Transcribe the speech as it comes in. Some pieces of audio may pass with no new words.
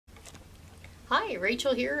Hi,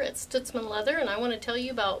 Rachel here at Stutzman Leather, and I want to tell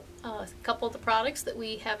you about a couple of the products that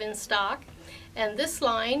we have in stock. And this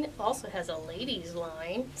line also has a ladies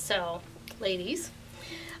line, so ladies.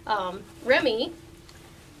 Remy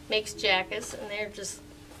makes jackets, and they're just,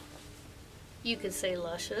 you could say,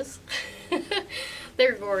 luscious.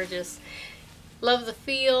 They're gorgeous. Love the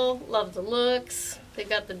feel, love the looks. They've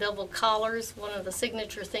got the double collars, one of the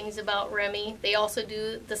signature things about Remy. They also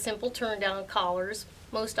do the simple turn-down collars.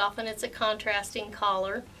 Most often it's a contrasting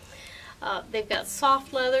collar. They've got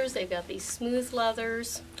soft leathers, they've got these smooth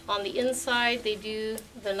leathers. On the inside they do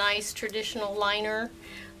the nice traditional liner.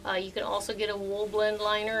 You can also get a wool blend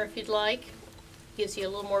liner if you'd like. Gives you a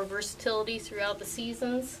little more versatility throughout the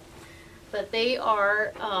seasons. But they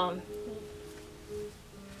are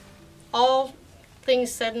all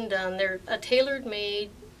things said and done. They're a tailored made,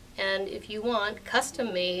 and if you want,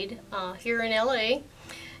 custom made here in LA.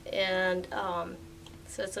 And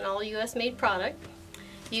so it's an all US made product.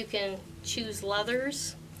 You can choose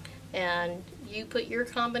leathers and you put your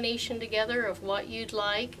combination together of what you'd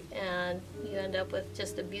like, and you end up with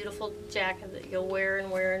just a beautiful jacket that you'll wear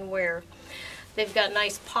and wear and wear. They've got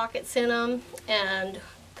nice pockets in them and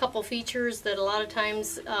a couple features that a lot of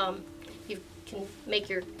times you can make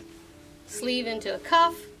your sleeve into a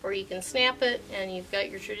cuff, or you can snap it and you've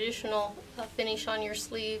got your traditional finish on your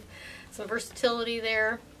sleeve. Some versatility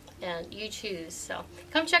there, and you choose. So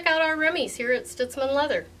come check out our Remy's here at Stutzman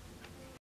Leather.